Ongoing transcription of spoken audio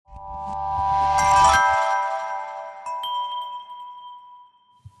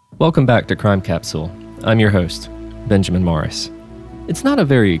Welcome back to Crime Capsule. I'm your host, Benjamin Morris. It's not a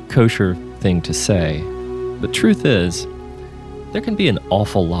very kosher thing to say, but truth is, there can be an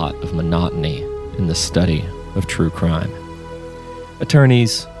awful lot of monotony in the study of true crime.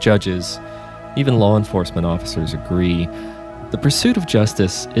 Attorneys, judges, even law enforcement officers agree the pursuit of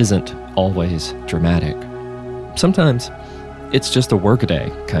justice isn't always dramatic. Sometimes it's just a workaday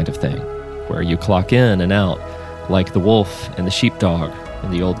kind of thing, where you clock in and out like the wolf and the sheepdog in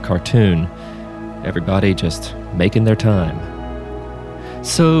the old cartoon, everybody just making their time.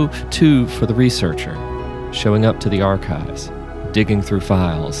 So, too, for the researcher, showing up to the archives, digging through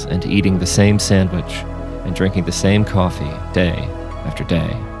files, and eating the same sandwich and drinking the same coffee day after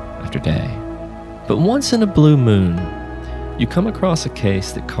day after day. But once in a blue moon, you come across a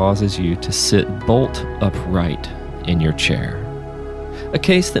case that causes you to sit bolt upright in your chair. A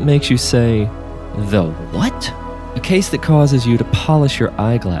case that makes you say, "The what?" A case that causes you to polish your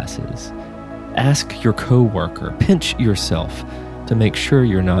eyeglasses, ask your coworker, pinch yourself to make sure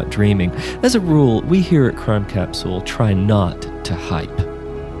you're not dreaming. As a rule, we here at Crime Capsule try not to hype.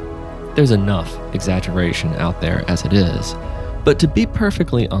 There's enough exaggeration out there as it is. But to be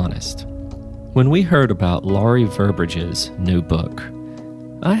perfectly honest, when we heard about Laurie Verbridge's new book,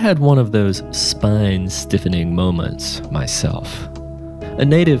 I had one of those spine-stiffening moments myself. A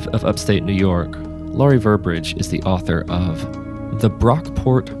native of upstate New York, Laurie Verbridge is the author of The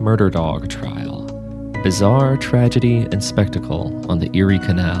Brockport Murder Dog Trial, Bizarre Tragedy and Spectacle on the Erie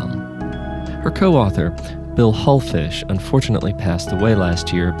Canal. Her co-author, Bill Hullfish, unfortunately passed away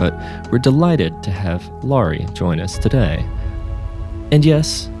last year, but we're delighted to have Laurie join us today. And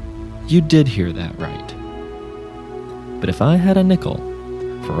yes, you did hear that right. But if I had a nickel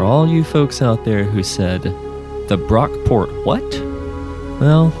for all you folks out there who said, "The Brockport what?"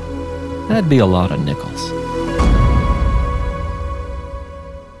 well, that'd be a lot of nickels.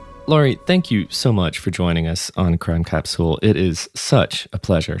 Laurie, thank you so much for joining us on Crime Capsule. It is such a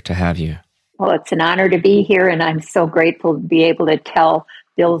pleasure to have you. Well, it's an honor to be here, and I'm so grateful to be able to tell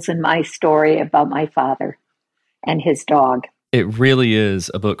Bill's and my story about my father and his dog. It really is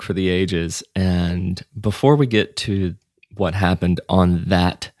a book for the ages. And before we get to what happened on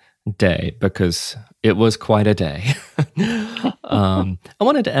that day, because it was quite a day, I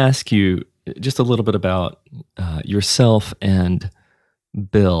wanted to ask you just a little bit about yourself and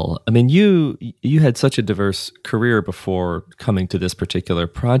Bill. I mean, you had such a diverse career before coming to this particular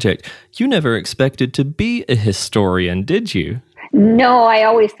project. You never expected to be a historian, did you? No, I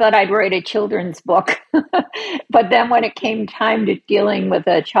always thought I'd write a children's book. But then when it came time to dealing with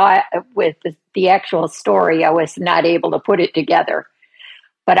a child, with the actual story, I was not able to put it together.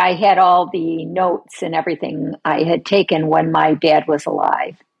 But I had all the notes and everything I had taken when my dad was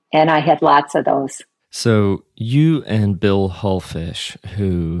alive, and I had lots of those. So you and Bill Hullfish,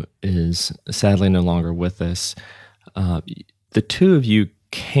 who is sadly no longer with us, the two of you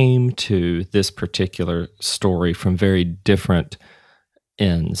came to this particular story from very different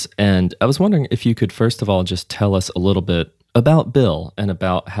ends. And I was wondering if you could first of all just tell us a little bit about Bill and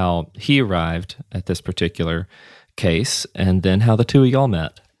about how he arrived at this particular case, and then how the two of y'all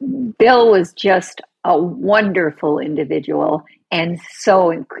met. Bill was just a wonderful individual, and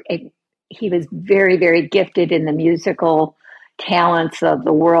he was very, very gifted in the musical talents of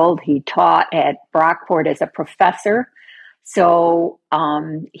the world. He taught at Brockport as a professor, so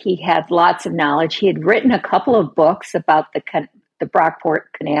he had lots of knowledge. He had written a couple of books about the Brockport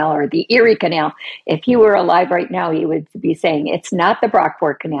Canal, or the Erie Canal. If he were alive right now, he would be saying, "It's not the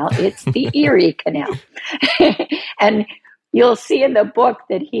Brockport Canal, it's the Erie Canal." And you'll see in the book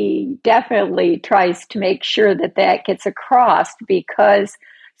that he definitely tries to make sure that that gets across, because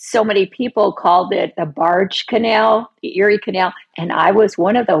so many people called it the Barge Canal, the Erie Canal, and I was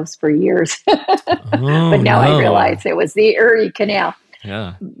one of those for years. But now I realize it was the Erie Canal.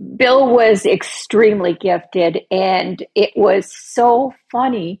 Yeah. Bill was extremely gifted, and it was so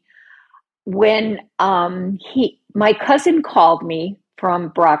funny when my cousin called me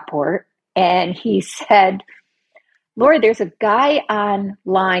from Brockport, and he said, "Laurie, there's a guy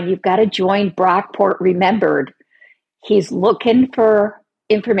online. You've got to join Brockport Remembered. He's looking for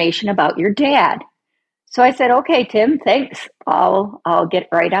information about your dad." So I said, "Okay, Tim, thanks. I'll get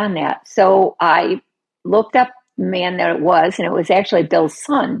right on that." So I looked up the man that it was, and it was actually Bill's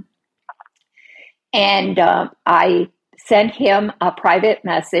son. And I sent him a private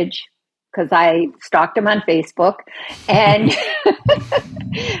message because I stalked him on Facebook, and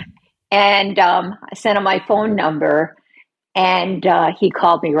and I sent him my phone number, and he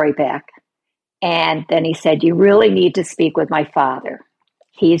called me right back. And then he said, "You really need to speak with my father.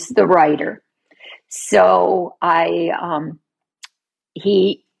 He's the writer." So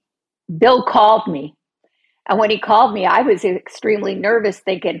he Bill called me. And when he called me, I was extremely nervous,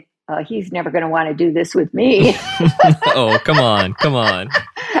 thinking, he's never going to want to do this with me. Oh, come on.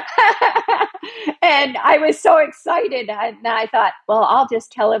 And I was so excited. And I thought, well, I'll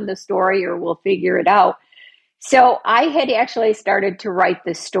just tell him the story or we'll figure it out. So I had actually started to write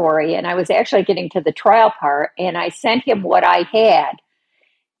the story, and I was actually getting to the trial part, and I sent him what I had.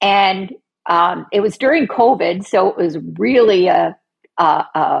 And it was during COVID, so it was really a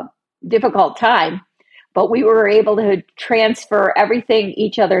difficult time. But we were able to transfer everything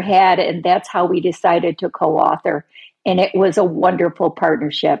each other had, and that's how we decided to co-author. And it was a wonderful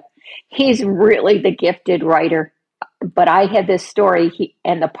partnership. He's really the gifted writer, but I had this story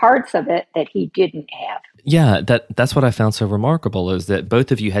and the parts of it that he didn't have. Yeah, that's what I found so remarkable, is that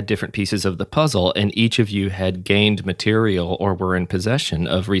both of you had different pieces of the puzzle, and each of you had gained material or were in possession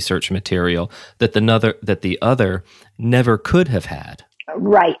of research material that the other never could have had.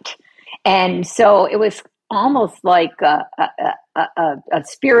 Right. And so it was almost like a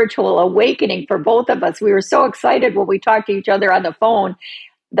spiritual awakening for both of us. We were so excited when we talked to each other on the phone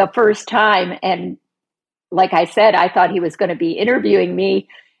the first time. And like I said, I thought he was going to be interviewing me.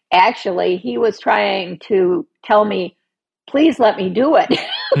 Actually, he was trying to tell me, please let me do it.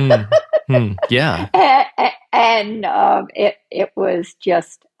 Yeah. And it was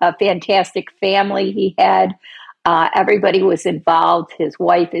just a fantastic family he had. Everybody was involved. His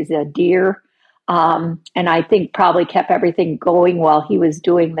wife is a dear. And I think probably kept everything going while he was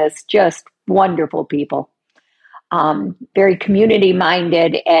doing this. Just wonderful people. Very community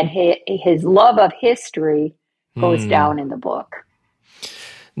minded, and his love of history goes down in the book.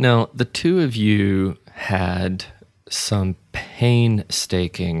 Now, the two of you had some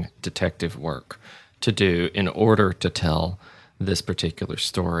painstaking detective work to do in order to tell this particular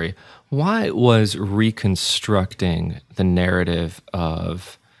story. Why was reconstructing the narrative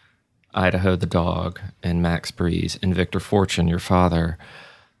of Idaho the dog and Max Breeze and Victor Fortune, your father,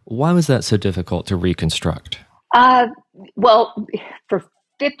 why was that so difficult to reconstruct? Well, for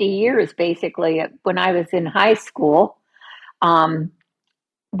 50 years, basically, when I was in high school,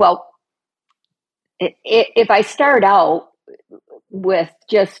 if I start out with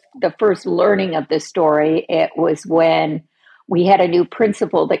just the first learning of the story, it was when we had a new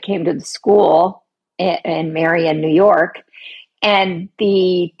principal that came to the school in Marion, New York, and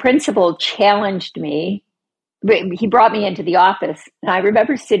the principal challenged me. He brought me into the office, and I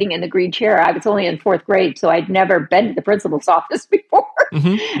remember sitting in the green chair. I was only in fourth grade, so I'd never been to the principal's office before.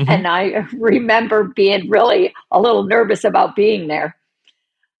 And I remember being really a little nervous about being there.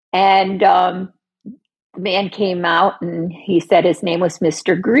 And the man came out, and he said his name was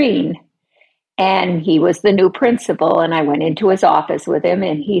Mr. Green, and he was the new principal. And I went into his office with him,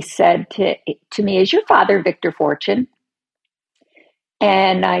 and he said to me, "Is your father Victor Fortune?"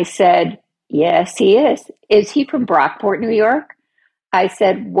 And I said, "Yes, he is." "Is he from Brockport, New York?" I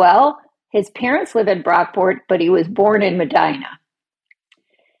said, "Well, his parents live in Brockport, but he was born in Medina."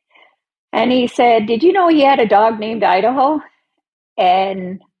 And he said, "Did you know he had a dog named Idaho?"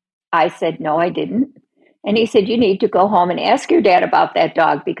 And I said, "No, I didn't." And he said, "You need to go home and ask your dad about that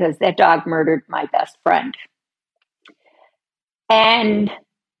dog, because that dog murdered my best friend." And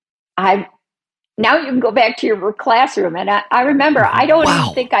now you can go back to your classroom. And I remember, I don't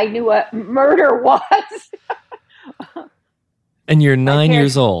even think I knew what murder was. And you're 9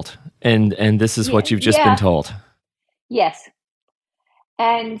 years old, and this is what you've just been told. Yes.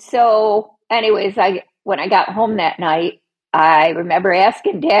 And so, anyways, when I got home that night, I remember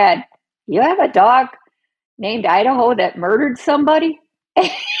asking Dad, "You have a dog named Idaho that murdered somebody?"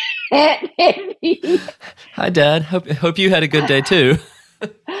 and Hi, Dad. Hope you had a good day too.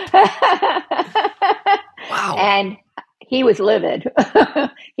 Wow. And he was livid.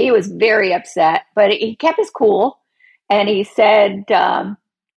 He was very upset, but he kept his cool. And he said,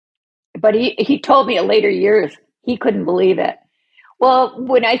 but he told me in later years, he couldn't believe it. Well,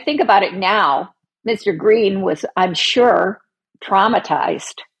 when I think about it now, Mr. Green was, I'm sure,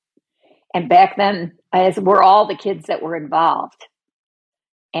 traumatized. And back then, as were all the kids that were involved.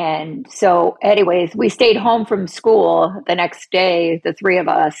 And so, anyways, we stayed home from school the next day, the three of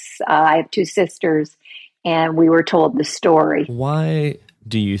us. I have two sisters, and we were told the story. Why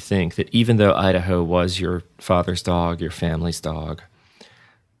do you think that even though Idaho was your father's dog, your family's dog,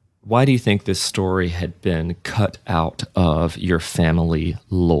 why do you think this story had been cut out of your family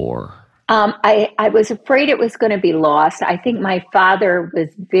lore? I was afraid it was going to be lost. I think my father was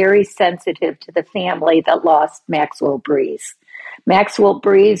very sensitive to the family that lost Maxwell Breeze. Maxwell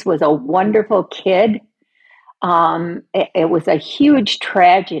Breeze was a wonderful kid. It was a huge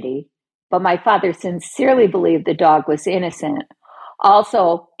tragedy, but my father sincerely believed the dog was innocent.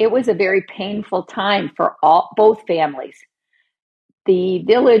 Also, it was a very painful time for both families. The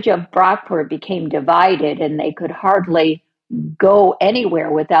village of Brockport became divided, and they could hardly go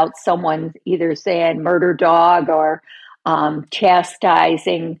anywhere without someone either saying murder dog or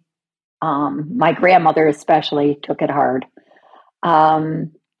chastising. My grandmother especially took it hard.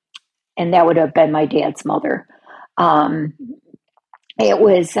 And that would have been my dad's mother. Um, it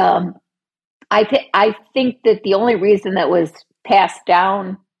was, I think that the only reason that was passed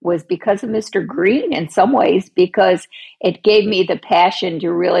down was because of Mr. Green in some ways, because it gave me the passion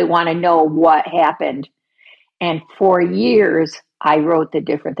to really want to know what happened. And for years, I wrote the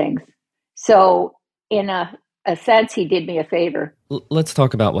different things. So, in a sense, he did me a favor. Let's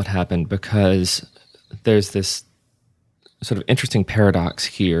talk about what happened, because there's this sort of interesting paradox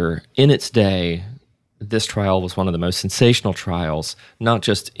here. In its day, this trial was one of the most sensational trials, not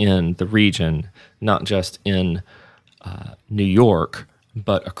just in the region, not just in New York,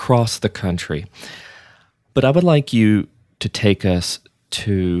 but across the country. But I would like you to take us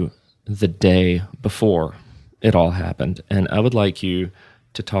to the day before it all happened. And I would like you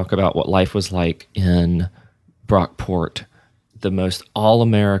to talk about what life was like in Brockport, the most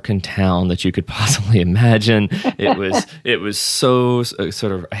all-American town that you could possibly imagine. It was so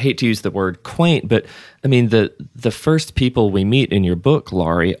sort of, I hate to use the word quaint, but I mean the first people we meet in your book,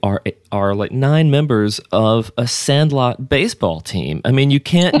 Laurie, are like 9 members of a Sandlot baseball team. I mean, you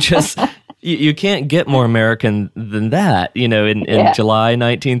can't just you can't get more American than that, in July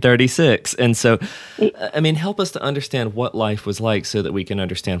 1936. And so, I mean, help us to understand what life was like so that we can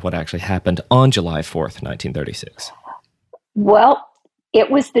understand what actually happened on July 4th, 1936. Well,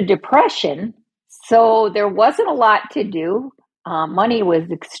 it was the Depression, so there wasn't a lot to do. Money was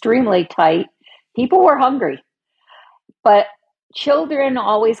extremely tight. People were hungry. But children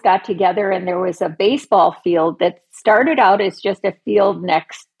always got together, and there was a baseball field that started out as just a field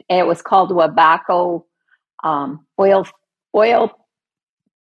next. It was called Wabaco oil.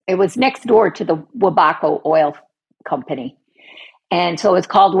 It was next door to the Wabaco Oil Company. And so it's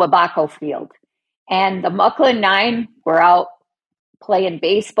called Wabaco Field. And the Mucklin Nine were out playing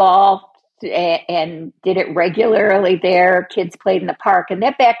baseball and did it regularly there. Kids played in the park. And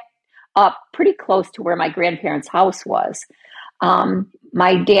that backed up pretty close to where my grandparents' house was.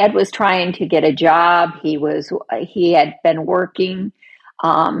 My dad was trying to get a job. He had been working.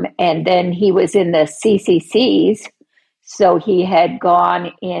 And then he was in the CCCs. So he had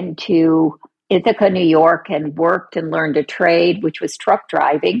gone into Ithaca, New York, and worked and learned a trade, which was truck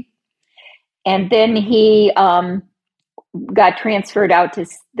driving. And then he got transferred out to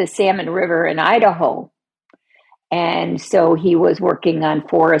the Salmon River in Idaho. And so he was working on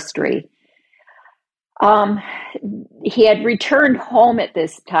forestry. He had returned home at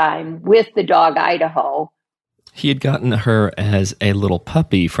this time with the dog Idaho. He had gotten her as a little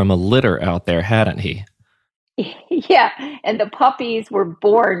puppy from a litter out there, hadn't he? Yeah, and the puppies were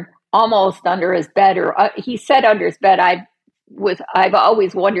born almost under his bed, or he said under his bed. I've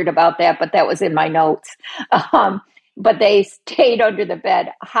always wondered about that, but that was in my notes. But they stayed under the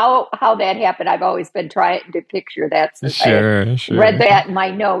bed. How that happened, I've always been trying to picture that since sure. read that in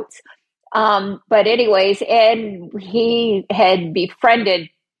my notes. But anyways, and he had befriended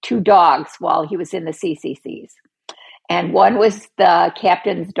 2 dogs while he was in the CCCs. And one was the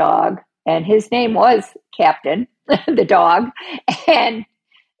captain's dog, and his name was Captain, the dog. And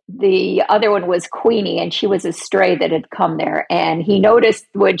the other one was Queenie, and she was a stray that had come there. And he noticed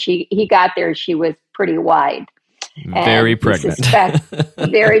when he got there, she was pretty wide. Very pregnant.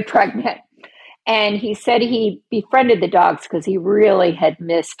 Very pregnant. And he said he befriended the dogs because he really had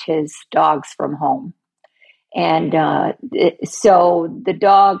missed his dogs from home. And so the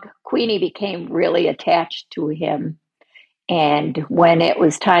dog, Queenie, became really attached to him. And when it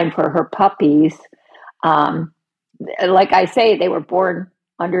was time for her puppies, like I say, they were born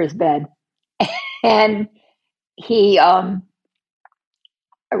under his bed. And he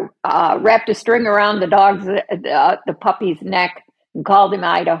wrapped a string around the puppy's neck and called him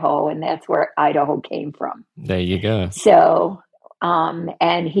Idaho, and that's where Idaho came from. There you go. So,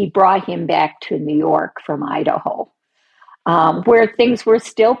 and he brought him back to New York from Idaho, where things were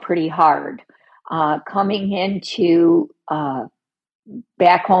still pretty hard. Coming into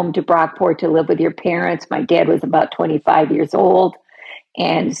back home to Brockport to live with your parents, my dad was about 25 years old,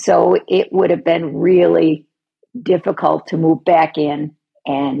 and so it would have been really difficult to move back in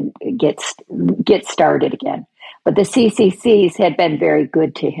and get started again. But the CCCs had been very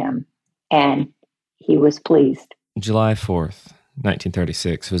good to him, and he was pleased. July 4th,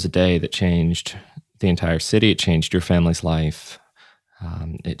 1936 was a day that changed the entire city. It changed your family's life.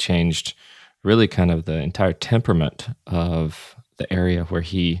 It changed really kind of the entire temperament of the area where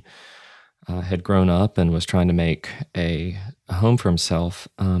he had grown up and was trying to make a home for himself.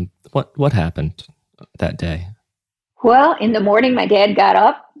 What happened that day? Well, in the morning, my dad got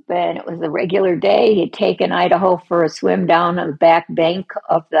up and it was a regular day. He'd taken Idaho for a swim down on the back bank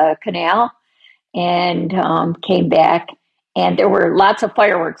of the canal and came back. And there were lots of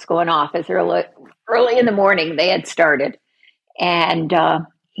fireworks going off as early in the morning they had started. And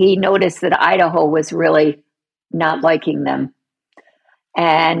he noticed that Idaho was really not liking them.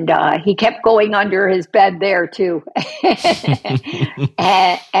 And he kept going under his bed there too.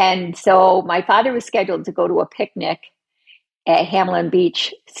 and so my father was scheduled to go to a picnic at Hamlin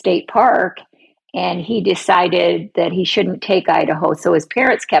Beach State Park, and he decided that he shouldn't take Idaho. So his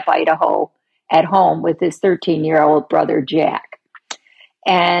parents kept Idaho at home with his 13-year-old brother, Jack.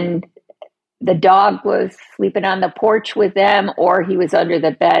 And the dog was sleeping on the porch with them, or he was under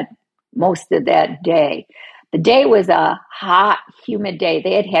the bed most of that day. The day was a hot, humid day.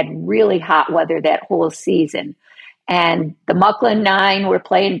 They had had really hot weather that whole season. And the Mucklin Nine were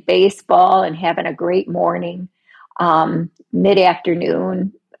playing baseball and having a great morning.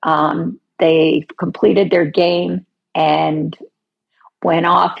 Mid-afternoon, they completed their game and went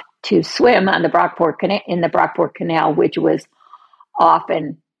off to swim on the Brockport in the Brockport Canal, which was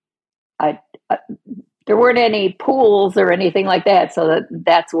often there weren't any pools or anything like that, so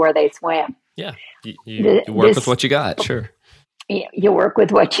that's where they swam. Yeah, you work with what you got, sure. You work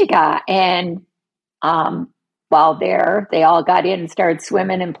with what you got, and while there, they all got in and started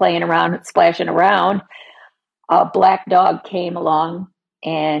swimming and playing around, and splashing around. A black dog came along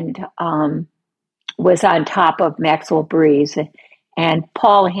and was on top of Maxwell Breeze, and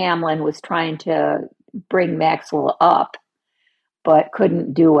Paul Hamlin was trying to bring Maxwell up, but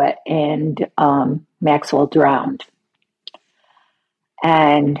couldn't do it, and Maxwell drowned.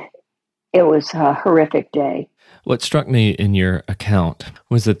 And it was a horrific day. What struck me in your account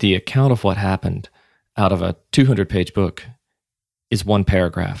was that the account of what happened out of a 200-page book is one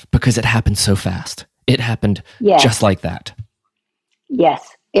paragraph because it happened so fast. It happened just like that.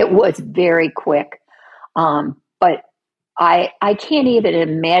 Yes, it was very quick. But I can't even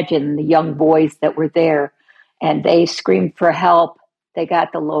imagine the young boys that were there, and they screamed for help. They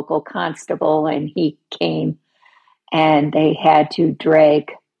got the local constable, and he came, and they had to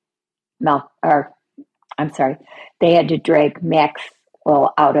drag Maxwell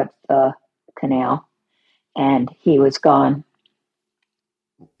out of the canal, and he was gone.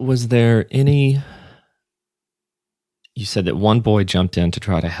 Was there any... You said that one boy jumped in to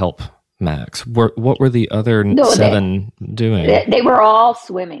try to help Max. What were the other seven doing? They were all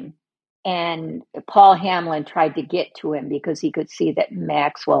swimming, and Paul Hamlin tried to get to him because he could see that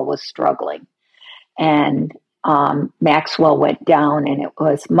Maxwell was struggling. And Maxwell went down, and it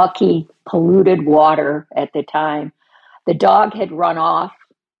was mucky, polluted water at the time. The dog had run off,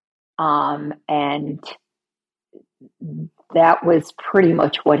 and that was pretty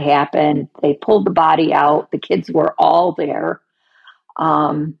much what happened. They pulled the body out. The kids were all there.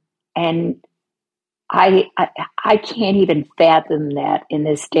 And I can't even fathom that in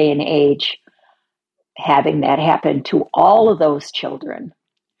this day and age, having that happen to all of those children.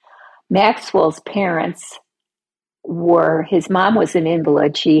 Maxwell's parents his mom was an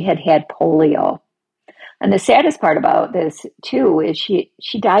invalid. She had had polio. And the saddest part about this, too, is she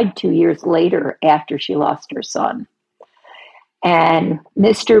died 2 years later after she lost her son. And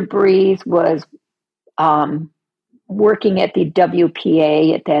Mr. Breeze was working at the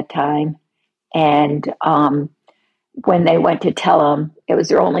WPA at that time. And when they went to tell him, it was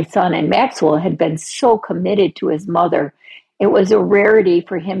their only son. And Maxwell had been so committed to his mother. It was a rarity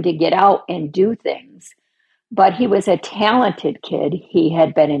for him to get out and do things. But he was a talented kid. He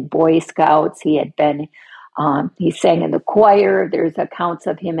had been in Boy Scouts. He sang in the choir. There's accounts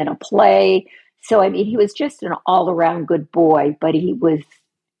of him in a play. So, I mean, he was just an all-around good boy, but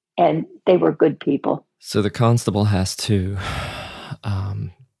and they were good people. So the constable has to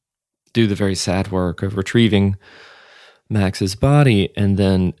do the very sad work of retrieving Max's body, and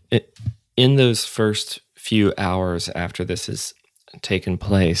then in those first few hours after this has taken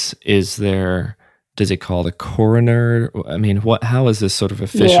place, does it call the coroner? I mean, how is this sort of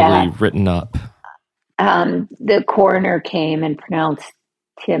officially written up? The coroner came and pronounced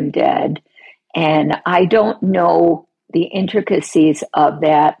him dead. And I don't know the intricacies of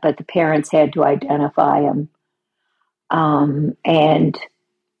that, but the parents had to identify him. And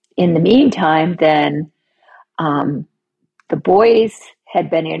in the meantime, then the boys had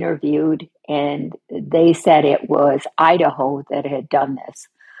been interviewed, and they said it was Idaho that had done this.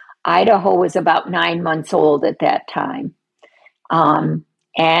 Idaho was about 9 months old at that time.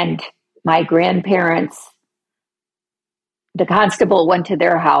 And my grandparents the constable went to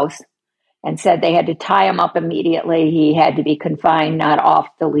their house and said they had to tie him up immediately. He had to be confined, not off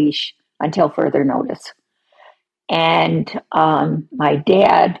the leash until further notice. And my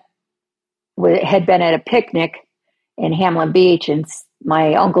dad had been at a picnic in Hamlin Beach, and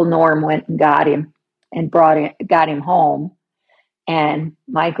my Uncle Norm went and got him and got him home. And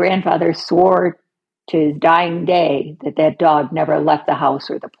my grandfather swore to his dying day that dog never left the house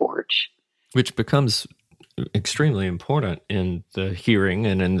or the porch. Which becomes extremely important in the hearing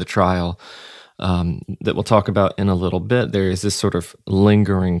and in the trial that we'll talk about in a little bit. There is this sort of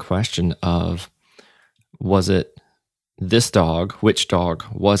lingering question of, was it this dog? Which dog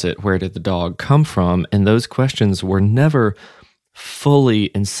was it? Where did the dog come from? And those questions were never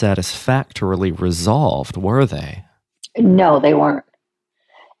fully and satisfactorily resolved, were they? No, they weren't.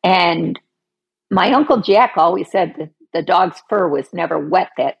 And my Uncle Jack always said that the dog's fur was never wet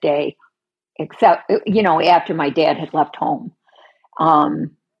that day, except, after my dad had left home.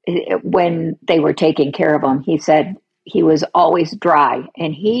 When they were taking care of him, he said he was always dry.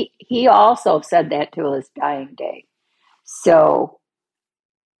 And he also said that to his dying day. So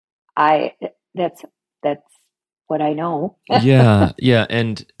that's what I know. Yeah.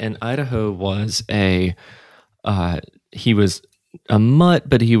 And Idaho was he was a mutt,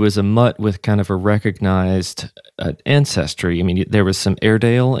 but he was a mutt with kind of a recognized ancestry. I mean, there was some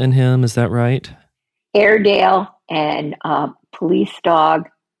Airedale in him, is that right? Airedale and police dog.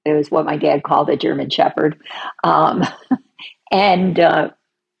 It was what my dad called a German Shepherd. And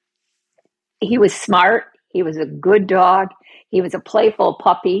he was smart. He was a good dog. He was a playful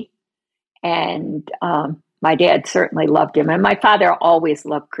puppy. And my dad certainly loved him. And my father always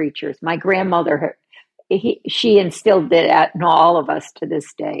loved creatures. My grandmother, she instilled that in all of us to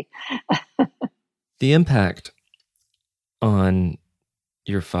this day. The impact on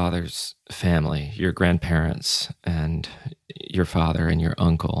your father's family, your grandparents, and your father and your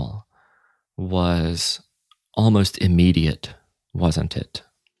uncle was almost immediate, wasn't it?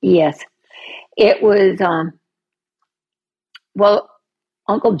 Yes. It was,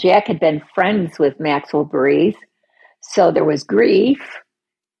 Uncle Jack had been friends with Maxwell Breeze, so there was grief.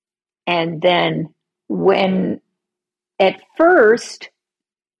 And then at first,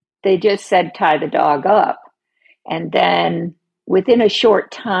 they just said, tie the dog up. And then within a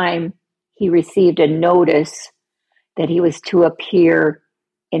short time, he received a notice that he was to appear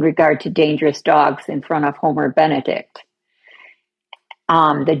in regard to dangerous dogs in front of Homer Benedict,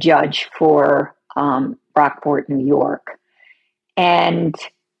 the judge for Brockport, New York. And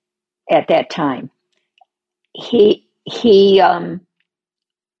at that time,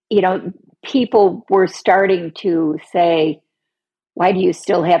 people were starting to say, why do you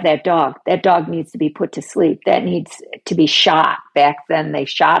still have that dog? That dog needs to be put to sleep. That needs to be shot. Back then, they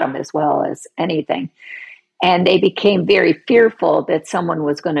shot him as well as anything. And they became very fearful that someone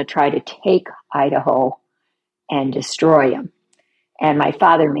was going to try to take Idaho and destroy him. And my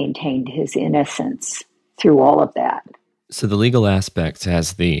father maintained his innocence through all of that. So the legal aspects,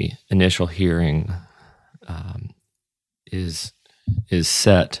 as the initial hearing is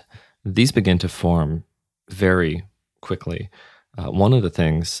set, these begin to form very quickly. One of the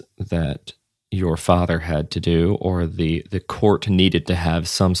things that your father had to do, or the court needed to have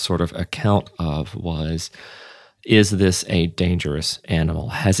some sort of account of, was, is this a dangerous animal?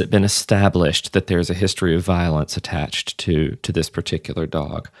 Has it been established that there's a history of violence attached to this particular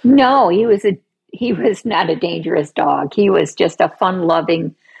dog? No, he was not a dangerous dog. He was just a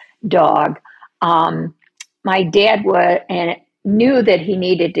fun-loving dog. My dad knew that he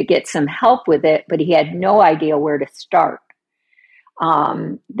needed to get some help with it, but he had no idea where to start.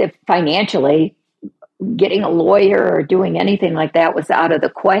 Financially, getting a lawyer or doing anything like that was out of the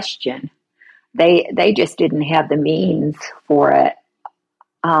question. They just didn't have the means for it.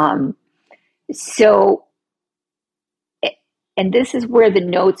 And this is where the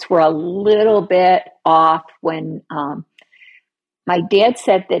notes were a little bit off when my dad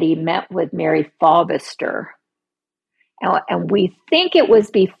said that he met with Mary Fobister. And we think it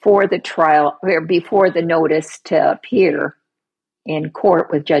was before the trial, or before the notice to appear in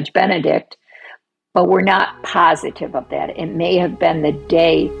court with Judge Benedict, but we're not positive of that. It may have been the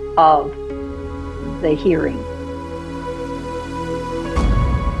day of the hearing.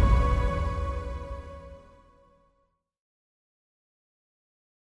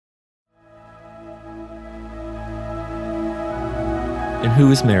 And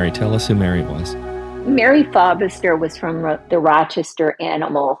who is Mary? Tell us who Mary was. Mary Fobister was from the Rochester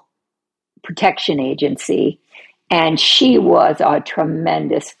Animal Protection Agency, and she was a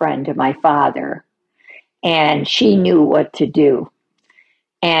tremendous friend to my father, and she knew what to do.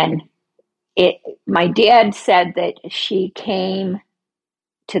 And my dad said that she came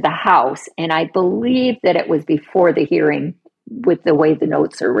to the house, and I believe that it was before the hearing with the way the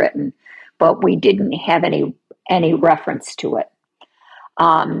notes are written, but we didn't have any reference to it.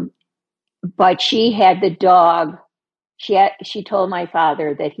 But she had the dog. She told my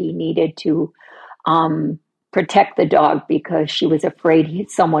father that he needed to protect the dog because she was afraid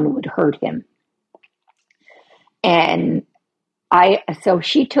someone would hurt him. And so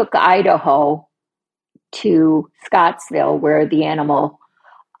she took Idaho to Scottsville, where the Animal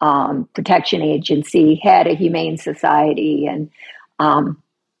Protection Agency had a humane society, and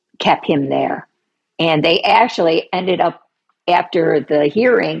kept him there. And they actually ended up, after the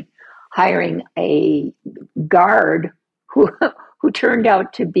hearing, hiring a guard who turned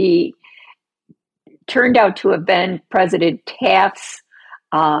out to have been President Taft's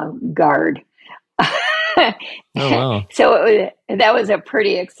guard. Oh, wow. So that was a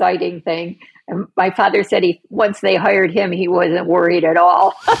pretty exciting thing. And my father said once they hired him, he wasn't worried at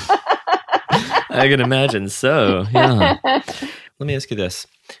all. I can imagine so, yeah. Let me ask you this.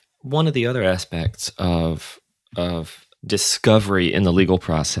 One of the other aspects of discovery in the legal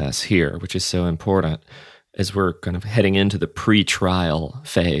process here, which is so important as we're kind of heading into the pre-trial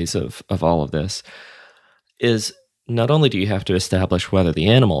phase of all of this, is not only do you have to establish whether the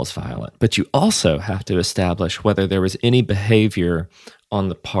animal is violent, but you also have to establish whether there was any behavior on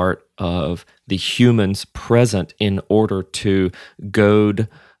the part of the humans present in order to goad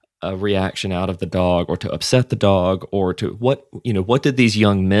a reaction out of the dog, or to upset the dog, or to what did these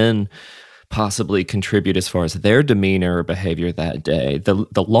young men possibly contribute as far as their demeanor or behavior that day? The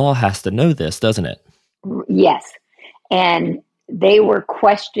law has to know this, doesn't it? Yes. And they were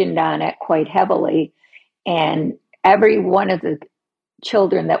questioned on it quite heavily. And every one of the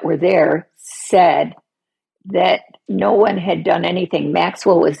children that were there said that no one had done anything.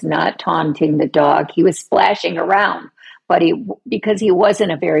 Maxwell was not taunting the dog. He was splashing around, but because he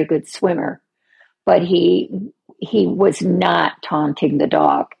wasn't a very good swimmer, but he was not taunting the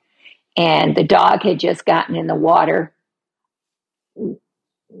dog. And the dog had just gotten in the water.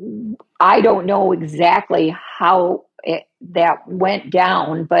 I don't know exactly how that went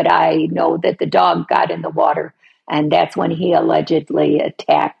down, but I know that the dog got in the water, and that's when he allegedly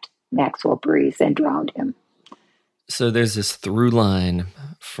attacked Maxwell Breeze and drowned him. So there's this through line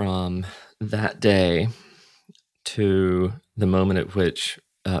from that day to the moment at which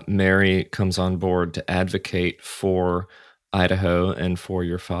Mary comes on board to advocate for Idaho and for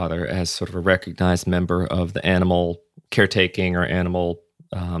your father as sort of a recognized member of the animal caretaking or animal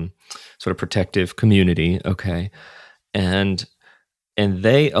sort of protective community. Okay. And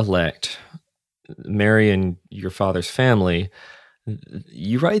they elect, Mary and your father's family.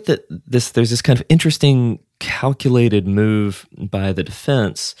 You write that there's this kind of interesting calculated move by the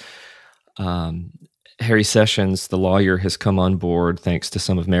defense. Harry Sessions, the lawyer, has come on board thanks to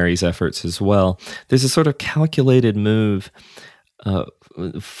some of Mary's efforts as well. There's a sort of calculated move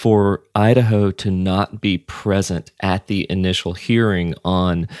for Idaho to not be present at the initial hearing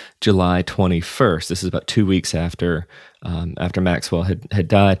on July 21st. This is about 2 weeks after Maxwell had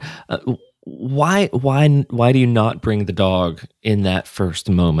died. Why do you not bring the dog in that first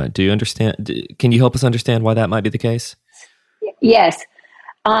moment? Do you understand? Can you help us understand why that might be the case? Yes.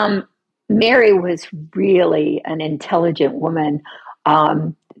 Mary was really an intelligent woman.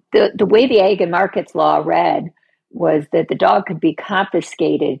 The way the Ag and Markets Law read was that the dog could be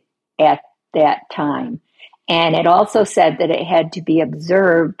confiscated at that time. And it also said that it had to be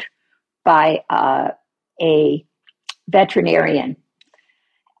observed by a veterinarian.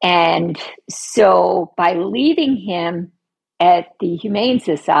 And so by leaving him at the Humane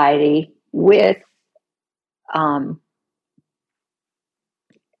Society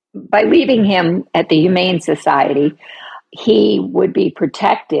he would be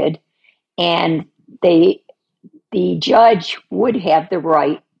protected, and the judge would have the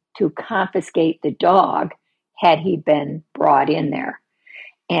right to confiscate the dog had he been brought in there.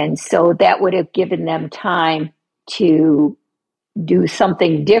 And so that would have given them time to do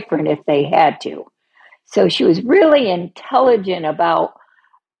something different if they had to. So she was really intelligent about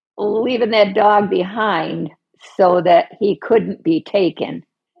leaving that dog behind so that he couldn't be taken,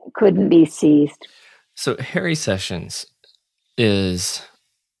 couldn't be seized. So Harry Sessions is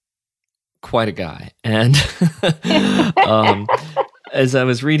quite a guy. And as I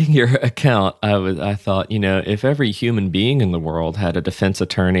was reading your account, I thought, if every human being in the world had a defense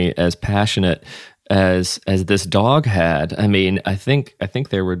attorney as passionate as this dog had, I mean, I think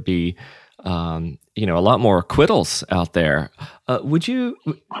there would be a lot more acquittals out there. Would you?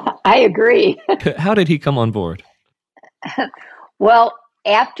 I agree. How did he come on board? Well,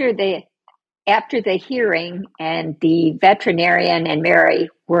 after the after the hearing, and the veterinarian and Mary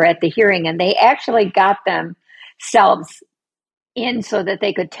were at the hearing, and they actually got themselves in so that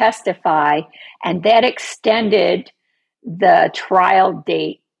they could testify, and that extended the trial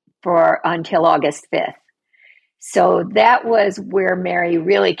date for until August 5th. So that was where Mary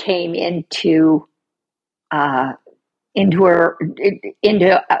really came into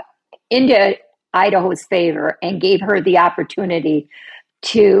Idaho's favor and gave her the opportunity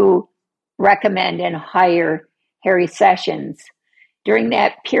to recommend and hire Harry Sessions. During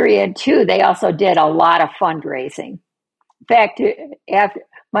that period, too, they also did a lot of fundraising. In fact, after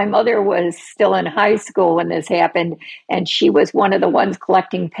my mother was still in high school when this happened, and she was one of the ones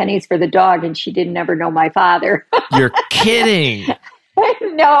collecting pennies for the dog, and she didn't ever know my father. You're kidding.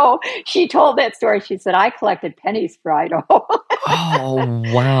 No, she told that story. She said, I collected pennies for Idaho. Oh,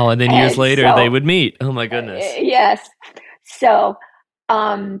 wow. And then years later, they would meet. Oh, my goodness. Yes. So,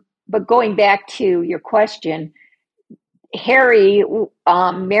 but going back to your question, Mary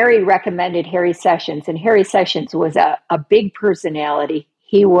recommended Harry Sessions, and Harry Sessions was a big personality.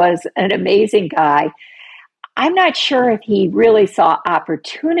 He was an amazing guy. I'm not sure if he really saw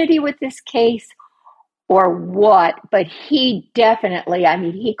opportunity with this case or what, but he definitely,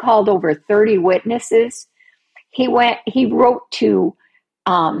 he called over 30 witnesses. He wrote to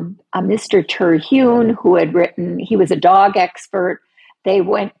a Mr. Terhune, who had written, he was a dog expert. They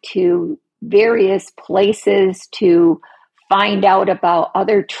went to various places to find out about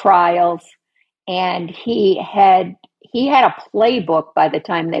other trials, and he had a playbook by the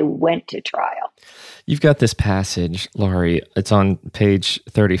time they went to trial. You've got this passage, Laurie. It's on page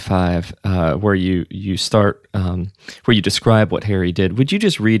 35, where you start, where you describe what Harry did. Would you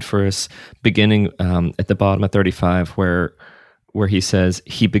just read for us, beginning at the bottom of 35, where he says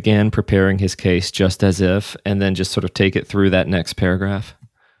he began preparing his case just as if, and then just sort of take it through that next paragraph?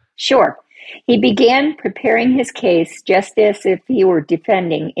 Sure. He began preparing his case just as if he were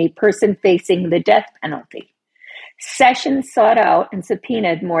defending a person facing the death penalty. Sessions sought out and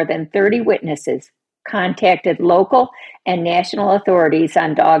subpoenaed more than 30 witnesses, contacted local and national authorities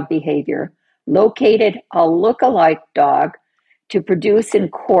on dog behavior, located a look-alike dog to produce in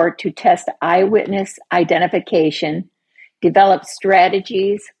court to test eyewitness identification, developed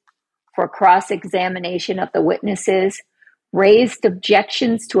strategies for cross-examination of the witnesses, raised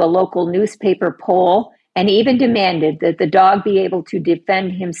objections to a local newspaper poll, and even demanded that the dog be able to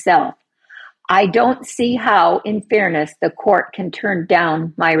defend himself. I don't see how, in fairness, the court can turn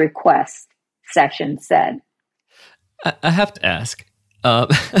down my request, Sessions said. I have to ask,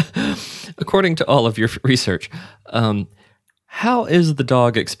 according to all of your research, how is the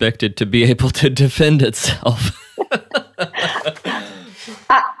dog expected to be able to defend itself?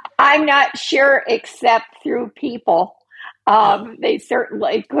 I'm not sure, except through people. They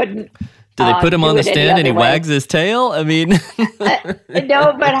certainly couldn't. Do they put him on the stand and he wags his tail? I mean, no,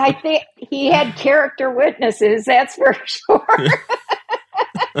 but I think he had character witnesses. That's for sure.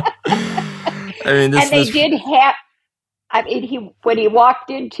 Did have. When he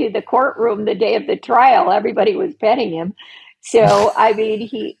walked into the courtroom the day of the trial, everybody was petting him. So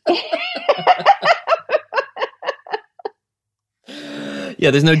he.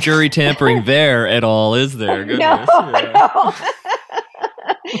 Yeah, there's no jury tampering there at all, is there? Goodness. No.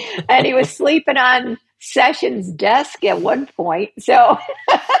 And he was sleeping on Sessions' desk at one point. So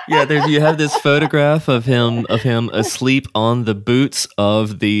yeah, you have this photograph of him asleep on the boots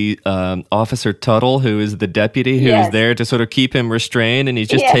of the Officer Tuttle, who is the deputy who is there to sort of keep him restrained, and he's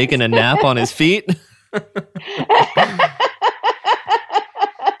just taking a nap on his feet.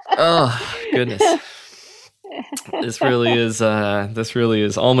 Oh goodness. This really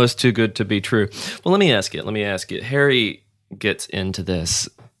is almost too good to be true. Well, let me ask you. Harry gets into this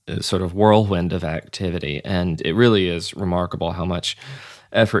sort of whirlwind of activity, and it really is remarkable how much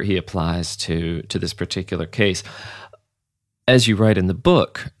effort he applies to this particular case. As you write in the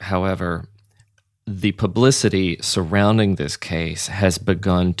book, however, the publicity surrounding this case has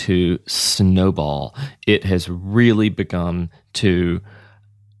begun to snowball. It has really begun to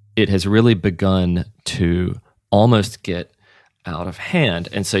almost get out of hand.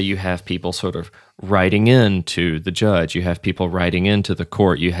 And so you have people sort of writing in to the judge. You have people writing into the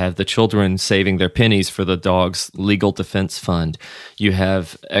court. You have the children saving their pennies for the dog's legal defense fund. You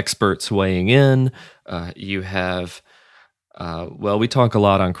have experts weighing in. You have, we talk a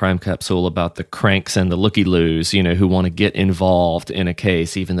lot on Crime Capsule about the cranks and the looky-loos, who want to get involved in a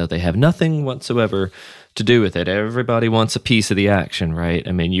case, even though they have nothing whatsoever to do with it. Everybody wants a piece of the action, right?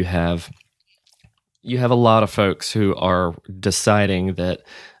 I mean, you have a lot of folks who are deciding that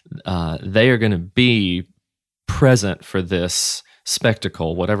they are going to be present for this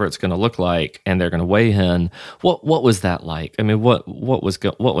spectacle, whatever it's going to look like, and they're going to weigh in. What was that like? I mean, what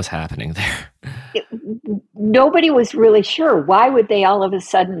was happening there? It, nobody was really sure. Why would they all of a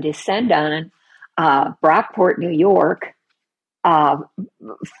sudden descend on Brockport, New York, uh,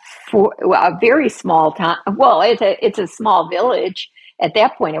 for a very small town? Well, it's a small village. At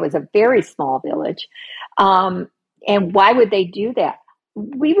that point, it was a very small village. And why would they do that?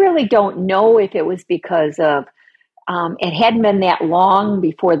 We really don't know if it was because of it hadn't been that long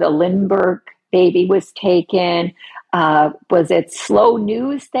before the Lindbergh baby was taken. Was it slow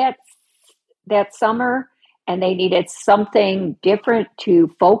news that summer, and they needed something different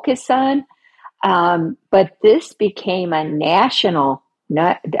to focus on? But this became a national.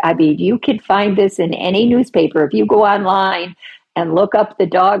 I mean, you can find this in any newspaper. If you go online and look up the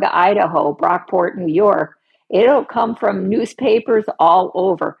dog Idaho, Brockport, New York, it'll come from newspapers all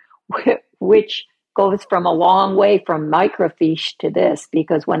over, which goes from a long way from microfiche to this,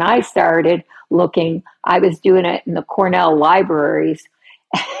 because when I started looking, I was doing it in the Cornell libraries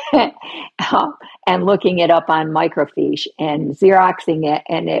and looking it up on microfiche and Xeroxing it,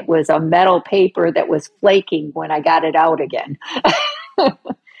 and it was a metal paper that was flaking when I got it out again.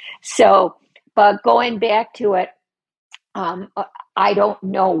 So, but going back to it, I don't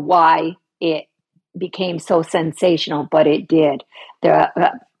know why it became so sensational, but it did.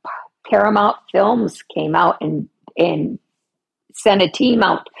 The Paramount Films came out and sent a team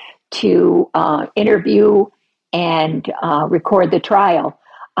out to interview and record the trial.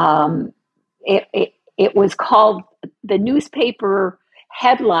 It was called, the newspaper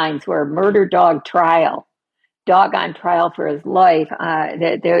headlines were "Murder Dog Trial," dog on trial for his life.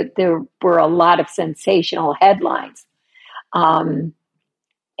 There were a lot of sensational headlines. And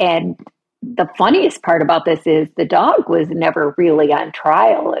the funniest part about this is the dog was never really on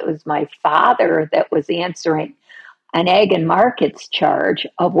trial. It was my father that was answering an Ag and Markets charge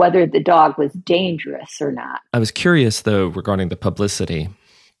of whether the dog was dangerous or not. I was curious, though, regarding the publicity.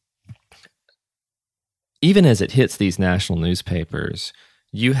 Even as it hits these national newspapers,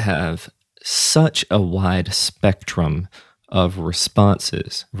 you have such a wide spectrum of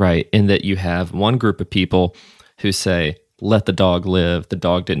responses, right? In that you have one group of people who say, let the dog live, the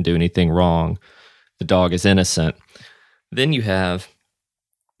dog didn't do anything wrong, the dog is innocent. Then you have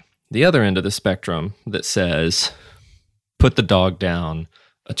the other end of the spectrum that says, put the dog down,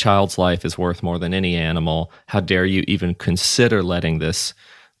 a child's life is worth more than any animal, how dare you even consider letting this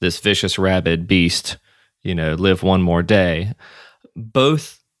vicious rabid beast, live one more day.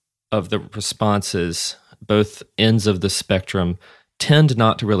 Both of the responses, both ends of the spectrum, tend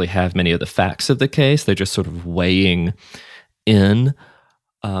not to really have many of the facts of the case. They're just sort of weighing in.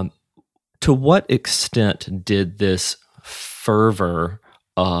 To what extent did this fervor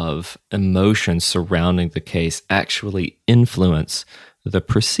of emotion surrounding the case actually influence the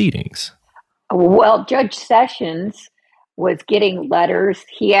proceedings? Well, Judge Sessions was getting letters.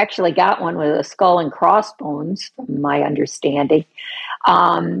 He actually got one with a skull and crossbones, from my understanding.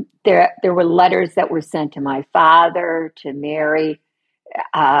 There were letters that were sent to my father, to Mary,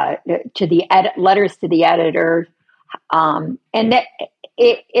 letters to the editor, and that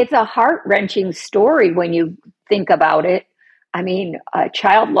it's a heart-wrenching story when you think about it. I mean, a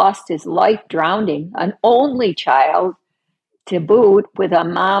child lost his life drowning, an only child to boot, with a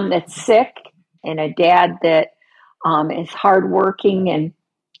mom that's sick and a dad that is hardworking and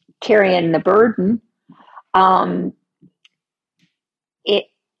carrying the burden.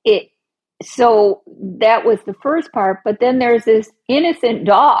 So that was the first part, but then there's this innocent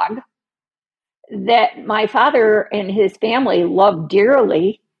dog that my father and his family love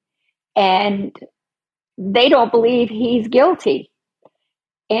dearly, and they don't believe he's guilty.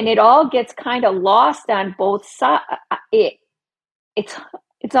 And it all gets kind of lost on both sides. The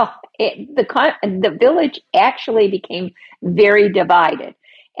village actually became very divided,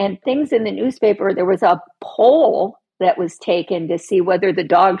 and things in the newspaper. There was a poll that was taken to see whether the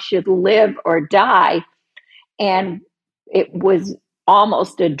dog should live or die, and it was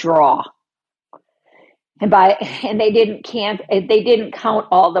almost a draw. And they didn't count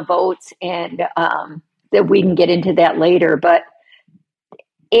all the votes, and that we can get into that later. But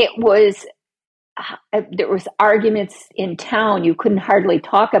there was arguments in town. You couldn't hardly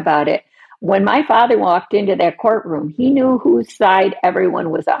talk about it. When my father walked into that courtroom, he knew whose side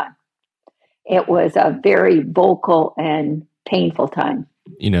everyone was on. It was a very vocal and painful time.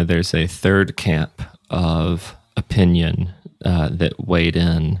 There's a third camp of opinion that weighed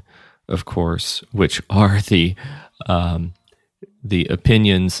in, of course, which are the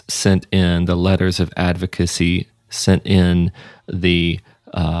opinions sent in, the letters of advocacy sent in, the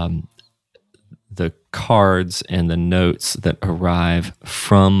the cards and the notes that arrive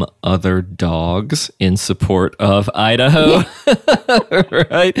from other dogs in support of Idaho.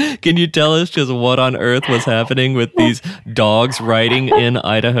 Right? Can you tell us just what on earth was happening with these dogs writing in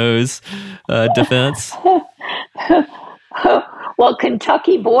Idaho's defense? Well,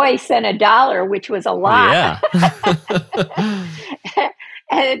 Kentucky Boy sent $1, which was a lot. Yeah.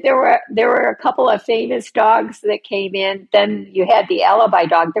 And there were a couple of famous dogs that came in. Then you had the alibi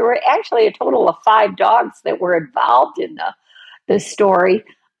dog. There were actually a total of 5 dogs that were involved in the story.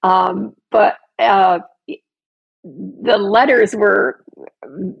 But the letters were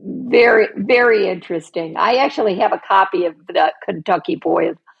very, very interesting. I actually have a copy of the Kentucky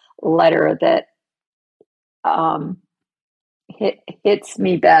Boy letter that hits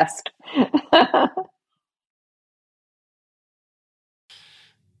me best.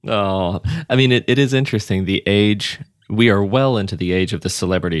 Oh, I mean, it is interesting. The age, we are well into the age of the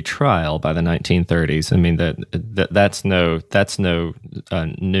celebrity trial by the 1930s. I mean, that's no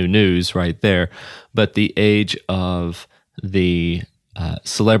new news right there. But the age of the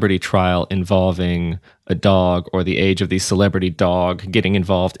celebrity trial involving a dog, or the age of the celebrity dog getting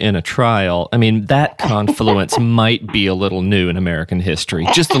involved in a trial, I mean, that confluence might be a little new in American history,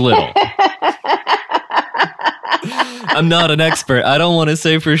 just a little. I'm not an expert. I don't want to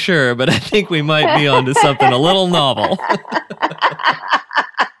say for sure, but I think we might be onto something a little novel.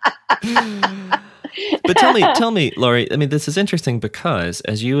 But tell me, Laurie, I mean, this is interesting because,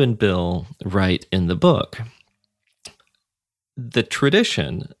 as you and Bill write in the book, the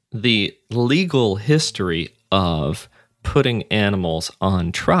tradition, the legal history of putting animals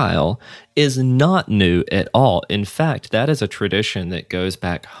on trial is not new at all. In fact, that is a tradition that goes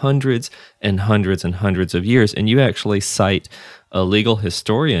back hundreds and hundreds and hundreds of years. And you actually cite a legal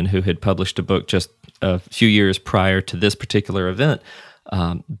historian who had published a book just a few years prior to this particular event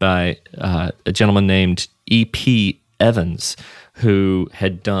by a gentleman named E.P. Evans, who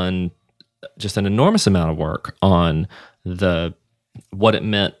had done just an enormous amount of work on what it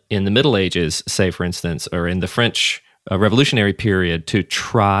meant in the Middle Ages, say, for instance, or in the French Revolutionary period, to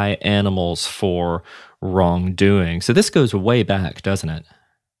try animals for wrongdoing. So this goes way back, doesn't it?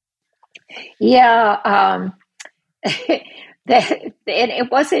 Yeah. And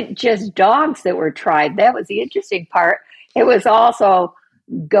it wasn't just dogs that were tried. That was the interesting part. It was also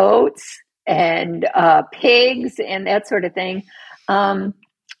goats and pigs and that sort of thing. I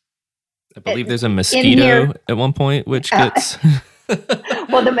believe there's a mosquito at one point, which gets...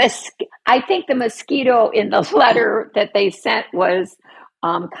 Well, I think the mosquito in the letter that they sent was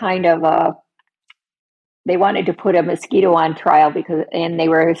they wanted to put a mosquito on trial and they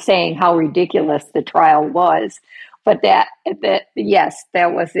were saying how ridiculous the trial was. But yes,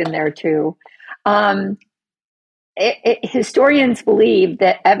 that was in there too. Historians believe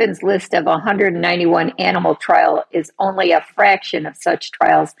that Evans' list of 191 animal trial is only a fraction of such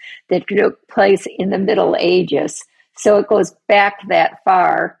trials that took place in the Middle Ages. So it goes back that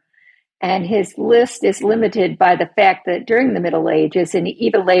far. And his list is limited by the fact that during the Middle Ages and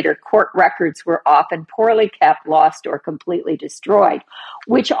even later, court records were often poorly kept, lost, or completely destroyed,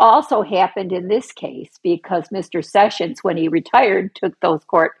 which also happened in this case because Mr. Sessions, when he retired, took those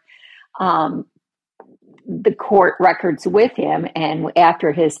the court records with him, and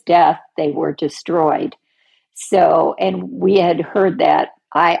after his death, they were destroyed. So, and we had heard that.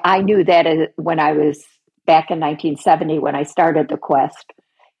 I knew that when I was back in 1970 when I started the quest,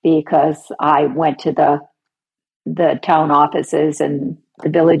 because I went to the town offices in the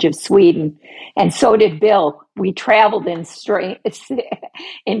village of Sweden, and so did Bill. We traveled in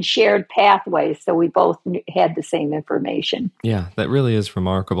shared pathways, so we both had the same information. Yeah, that really is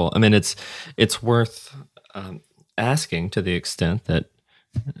remarkable. I mean, it's worth asking, to the extent that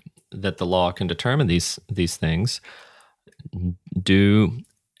the law can determine these things. Do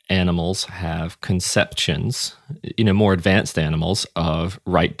animals have conceptions, more advanced animals, of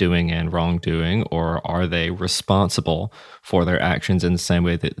right doing and wrongdoing, or are they responsible for their actions in the same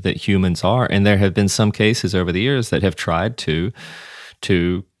way that humans are? And there have been some cases over the years that have tried to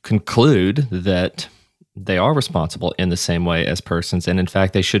conclude that they are responsible in the same way as persons, and in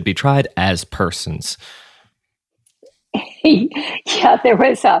fact, they should be tried as persons. Yeah, there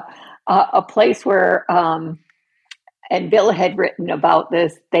was a place where, and Bill had written about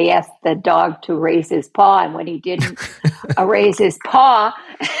this, they asked the dog to raise his paw, and when he didn't raise his paw,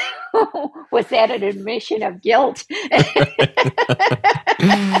 was that an admission of guilt?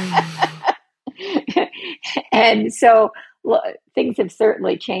 And so things have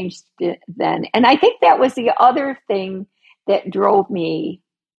certainly changed then. And I think that was the other thing that drove me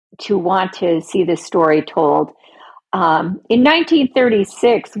to want to see this story told. In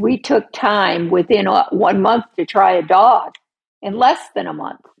 1936, we took time within 1 month to try a dog, in less than a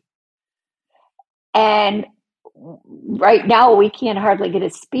month. And right now, we can't hardly get a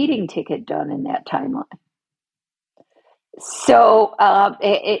speeding ticket done in that timeline. So,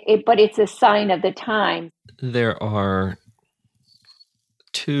 but it's a sign of the time. There are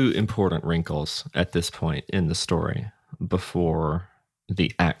two important wrinkles at this point in the story before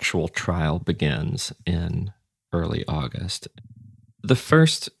the actual trial begins in early August. The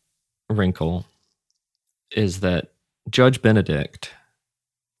first wrinkle is that Judge Benedict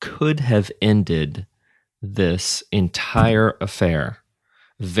could have ended this entire affair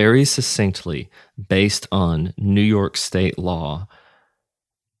very succinctly based on New York state law,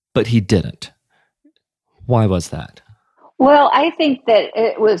 but he didn't. Why was that? Well, I think that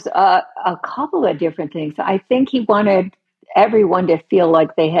it was a couple of different things. I think he wanted everyone to feel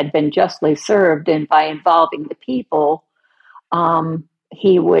like they had been justly served, and by involving the people,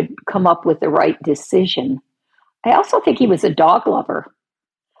 he would come up with the right decision. I also think he was a dog lover.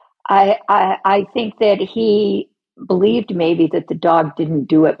 I think that he believed maybe that the dog didn't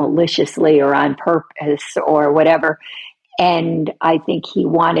do it maliciously or on purpose or whatever. And I think he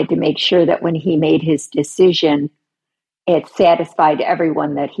wanted to make sure that when he made his decision, it satisfied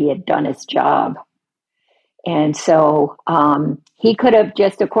everyone that he had done his job. And so he could have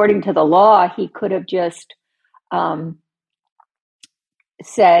just, according to the law, he could have just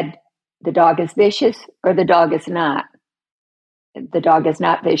said the dog is vicious or the dog is not. The dog is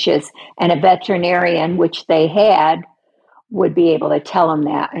not vicious. And a veterinarian, which they had, would be able to tell him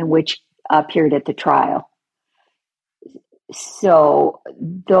that, and which appeared at the trial. So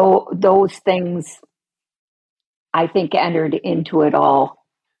those things, I think, entered into it all.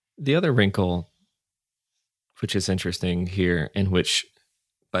 The other wrinkle, which is interesting here, and which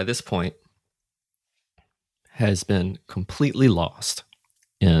by this point has been completely lost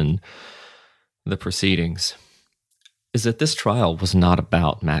in the proceedings, is that this trial was not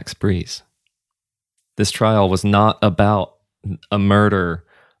about Max Breeze. This trial was not about a murder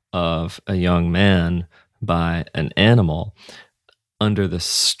of a young man by an animal under the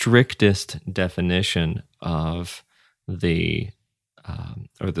strictest definition of the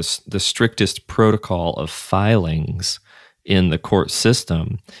strictest protocol of filings in the court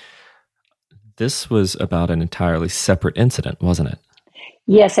system. This was about an entirely separate incident, wasn't it?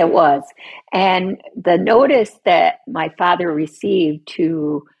 Yes, it was. And the notice that my father received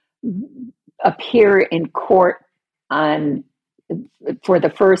to appear in court for the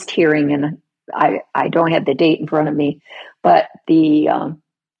first hearing, and I don't have the date in front of me, but and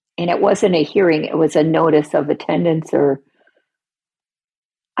it wasn't a hearing, it was a notice of attendance, or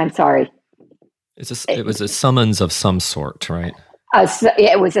I'm sorry. It was a summons of some sort, right?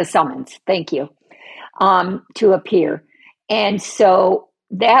 It was a summons, thank you, to appear. And so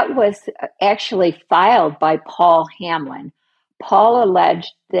that was actually filed by Paul Hamlin. Paul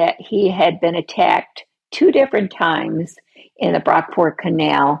alleged that he had been attacked 2 different times in the Brockport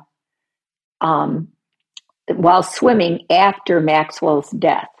Canal while swimming after Maxwell's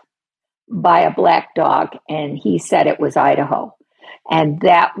death by a black dog, and he said it was Idaho. And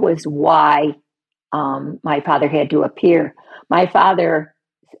that was why my father had to appear. My father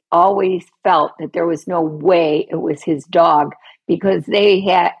always felt that there was no way it was his dog, because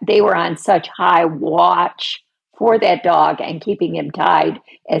they were on such high watch for that dog and keeping him tied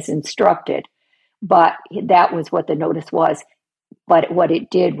as instructed. But that was what the notice was. But what it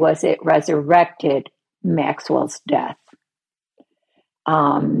did was it resurrected Maxwell's death.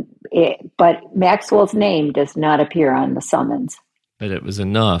 But Maxwell's name does not appear on the summons. But it was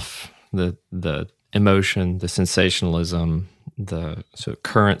enough, the emotion, the sensationalism, the sort of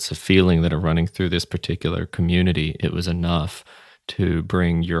currents of feeling that are running through this particular community, it was enough to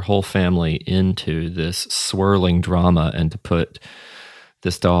bring your whole family into this swirling drama and to put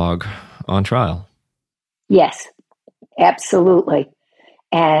this dog on trial. Yes, absolutely.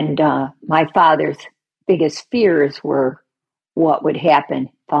 And my father's biggest fears were what would happen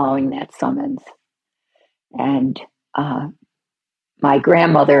following that summons. And my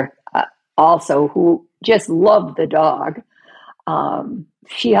grandmother also, who just loved the dog,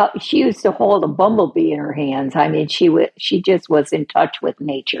 she used to hold a bumblebee in her hands. I mean, she just was in touch with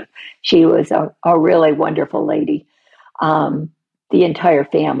nature. She was a really wonderful lady. The entire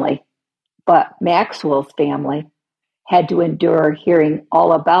family, but Maxwell's family had to endure hearing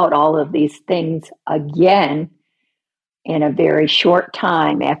all about all of these things again in a very short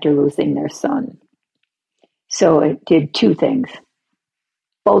time after losing their son. So it did 2 things.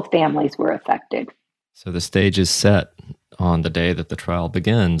 Both families were affected. So the stage is set on the day that the trial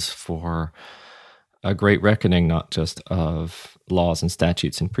begins for a great reckoning, not just of laws and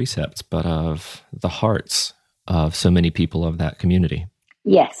statutes and precepts, but of the hearts of so many people of that community.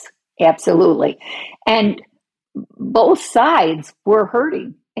 Yes, absolutely. And both sides were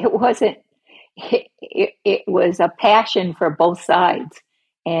hurting. It wasn't, it was a passion for both sides.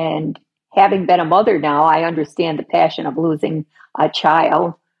 And having been a mother now, I understand the passion of losing a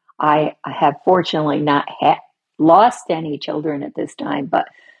child. I have fortunately not lost any children at this time, but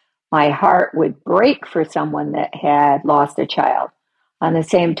my heart would break for someone that had lost a child. On the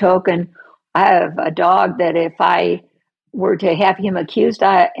same token, I have a dog that if I were to have him accused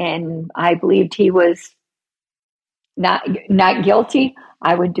and I believed he was not guilty,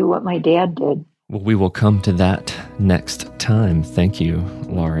 I would do what my dad did. Well, we will come to that next time. Thank you,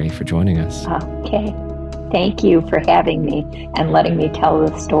 Laurie, for joining us. Okay. Thank you for having me and letting me tell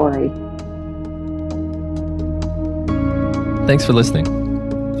the story. Thanks for listening.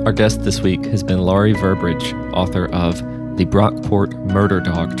 Our guest this week has been Laurie Verbridge, author of The Brockport Murder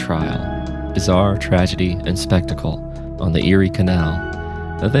Dog Trial, Bizarre Tragedy and Spectacle on the Erie Canal,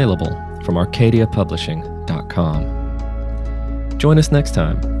 available from arcadiapublishing.com. Join us next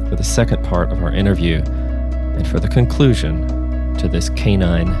time for the second part of our interview and for the conclusion to this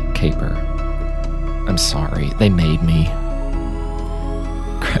canine caper. I'm sorry, they made me.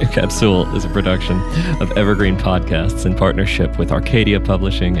 Crime Capsule is a production of Evergreen Podcasts in partnership with Arcadia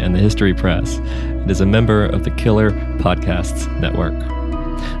Publishing and the History Press. It is a member of the Killer Podcasts Network.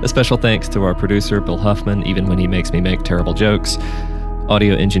 A special thanks to our producer, Bill Huffman, even when he makes me make terrible jokes,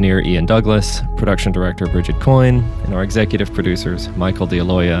 audio engineer Ian Douglas, production director Bridget Coyne, and our executive producers, Michael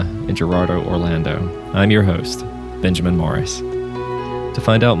D'Aloia and Gerardo Orlando. I'm your host, Benjamin Morris. To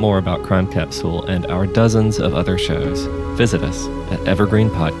find out more about Crime Capsule and our dozens of other shows, visit us at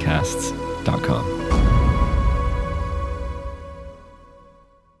evergreenpodcasts.com.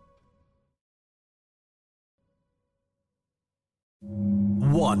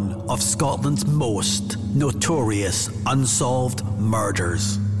 One of Scotland's most notorious unsolved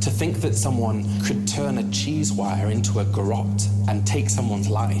murders. To think that someone could turn a cheese wire into a garrote and take someone's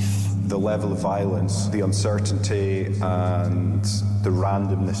life. The level of violence, the uncertainty, and the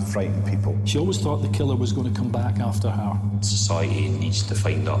randomness frightened people. She always thought the killer was going to come back after her. Society needs to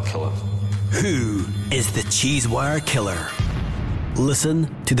find that killer. Who is the cheese wire killer? Listen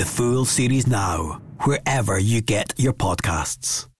to the full series now, wherever you get your podcasts.